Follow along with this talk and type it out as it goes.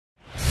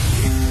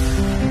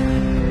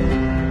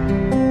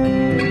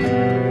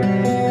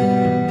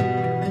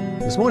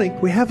morning,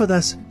 we have with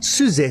us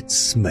Suzette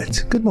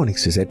Smit. Good morning,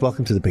 Suzette.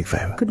 Welcome to The Big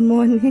Favour. Good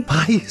morning.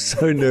 Why are you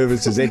so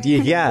nervous, Suzette?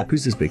 Yeah.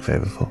 Who's this Big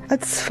Favour for?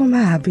 It's for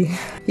my hubby.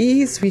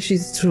 His wish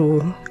is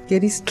to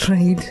get his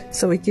trade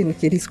so he can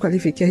get his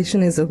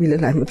qualification as a wheel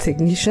alignment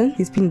technician.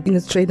 He's been in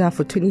a trade now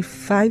for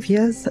 25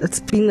 years. It's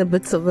been a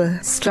bit of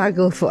a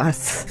struggle for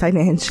us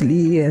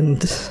financially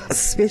and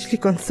especially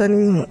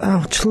concerning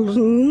our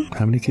children.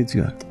 How many kids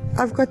you got?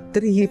 I've got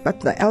 3,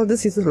 but the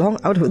eldest is long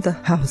out of the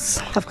house.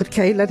 I've got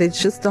Kayla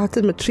that's just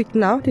started matric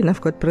now, then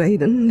I've got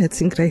Braden that's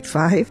in grade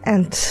 5.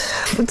 And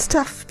it's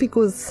tough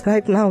because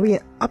right now we're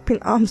up in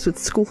arms with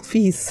school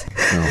fees.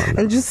 Oh,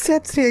 no. And just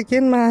Saturday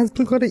again, my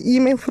husband got an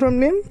email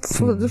from them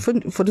for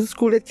the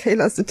school that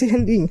Kayla's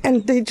attending.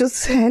 And they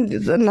just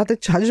handed another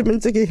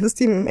judgment against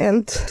him.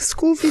 And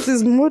school fees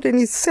is more than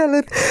his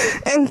salary.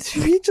 And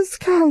we just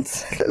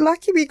can't.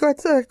 Lucky we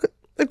got a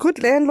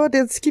good landlord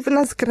that's given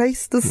us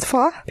grace this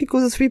far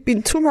because we've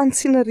been 2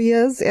 months in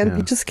arrears and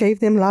we just gave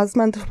them last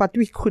month what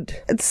we could.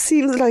 It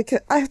seems like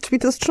I have to be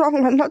the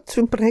strong one not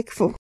to break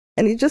for.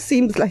 And it just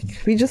seems like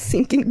we're just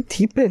sinking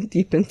deeper and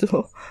deeper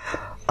into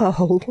a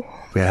hole.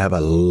 We have a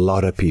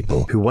lot of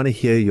people who want to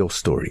hear your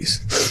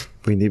stories.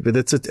 But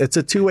it's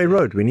a two-way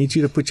road. We need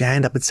you to put your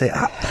hand up and say,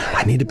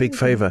 I need a big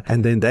favor.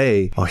 And then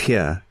they are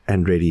here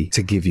and ready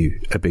to give you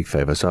a big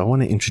favor. So I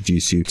want to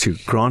introduce you to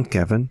Grant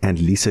Gavin and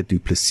Lisa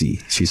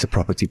Duplessis. She's a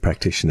property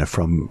practitioner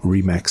from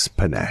Remax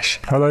Panache.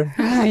 Hello.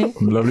 Hi.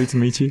 Lovely to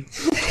meet you.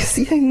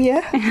 See him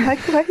here.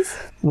 Likewise.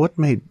 What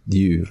made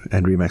you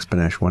and Remax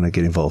Panache want to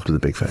get involved with a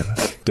big favor?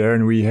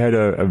 Darren, we had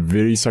a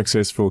very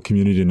successful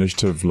community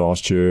initiative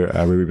last year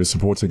where we were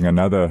supporting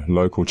another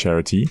local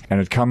charity, and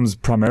it comes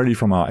primarily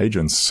from our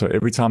agents. So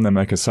every time they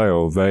make a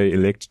sale, they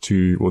elect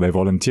to, or they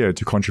volunteer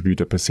to contribute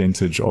a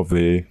percentage of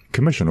their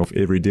commission of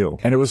every deal.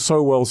 And it was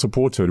so well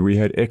supported. We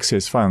had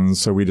excess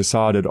funds, so we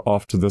decided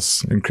after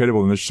this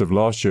incredible initiative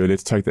last year,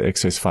 let's take the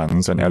excess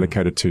funds and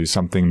allocate it to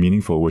something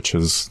meaningful, which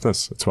is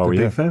this. That's why we're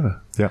here. Big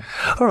favor. Yeah.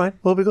 All right.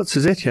 Well, we've got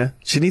Suzette here.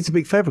 She needs a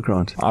big favor,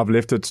 Grant. I've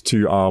left it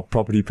to our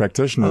property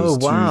practitioners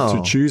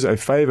to choose a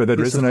favor that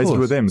resonated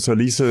with them. So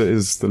Lisa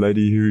is the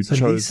lady who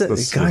chose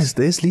this. Guys,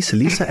 there's Lisa.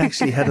 Lisa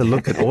actually had a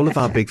look at all of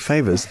our big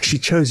favors. She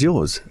chose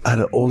yours out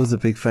of all of the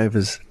big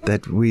favors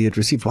that we had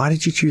received. Why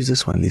did you choose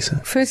this one,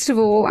 Lisa? First of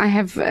all, I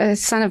have a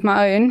son of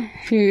my own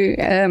who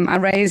I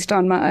raised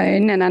on my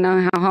own, and I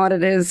know how hard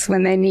it is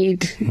when they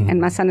need, and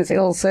my son is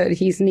ill, so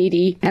he's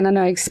needy, and I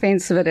know how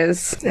expensive it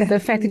is. The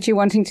fact that you're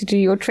wanting to do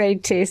your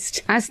trade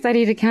test. I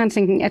studied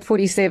accounting at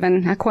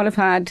 47. I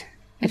qualified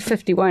at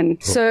 51.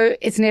 So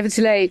it's never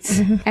too late.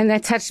 And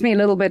that touched me a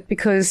little bit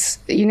because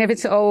you're never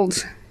too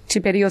old to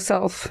better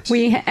yourself.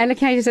 We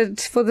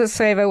allocated for this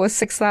favor was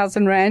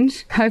 6,000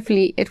 Rand.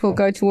 Hopefully it will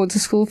go towards the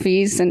school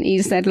fees and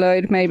ease that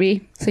load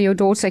maybe. So your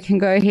daughter can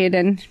go ahead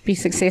and be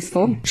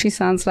successful. She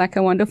sounds like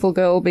a wonderful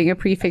girl being a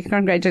prefect.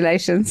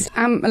 Congratulations.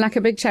 I'm like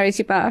a big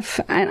charity buff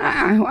and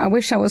I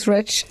wish I was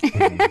rich.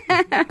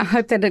 I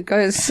hope that it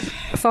goes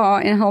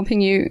far in helping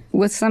you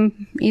with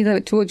some either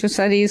towards your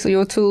studies or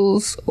your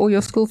tools or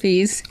your school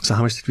fees. So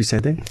how much did we say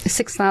there?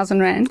 6,000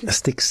 Rand. A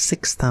stick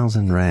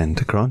 6,000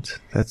 Rand, Grant.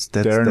 That's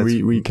Darren,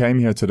 we came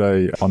here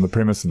today on the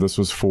premise that this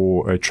was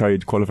for a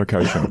trade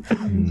qualification.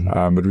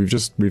 But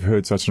we've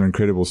heard such an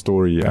incredible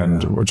story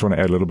and we just want to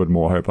add a little bit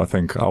more hope. I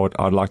think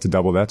I'd like to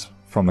double that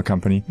from the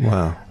company.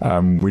 Wow.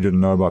 We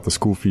didn't know about the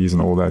school fees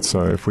and all that.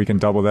 So if we can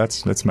double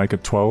that, let's make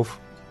it 12.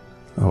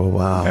 Oh,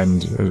 wow.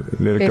 And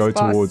let it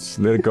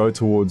go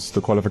towards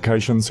the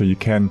qualification so you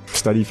can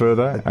study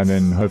further, and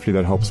then hopefully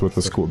that helps with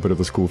the bit of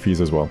the school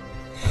fees as well.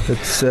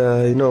 It's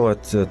you know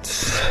what,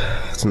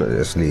 it's not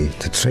actually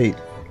the trade.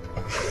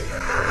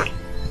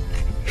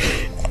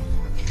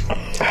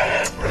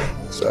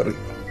 Sorry.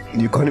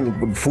 You can't even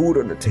put food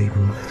on the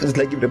table. It's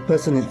like if the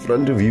person in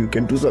front of you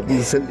can do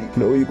something silly.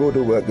 No, you go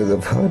to work as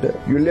a father.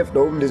 You left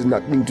home, there's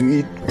nothing to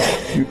eat.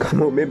 You come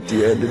home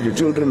empty-handed, your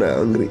children are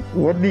hungry.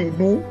 What do you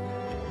do?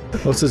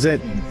 Well,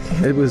 Suzette,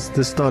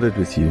 this started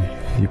with you.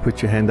 You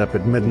put your hand up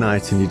at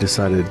midnight and you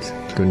decided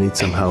you need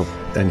some help.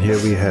 And here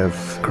we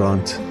have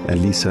Grant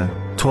and Lisa,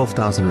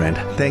 12,000 Rand.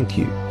 Thank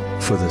you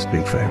for this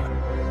big favor.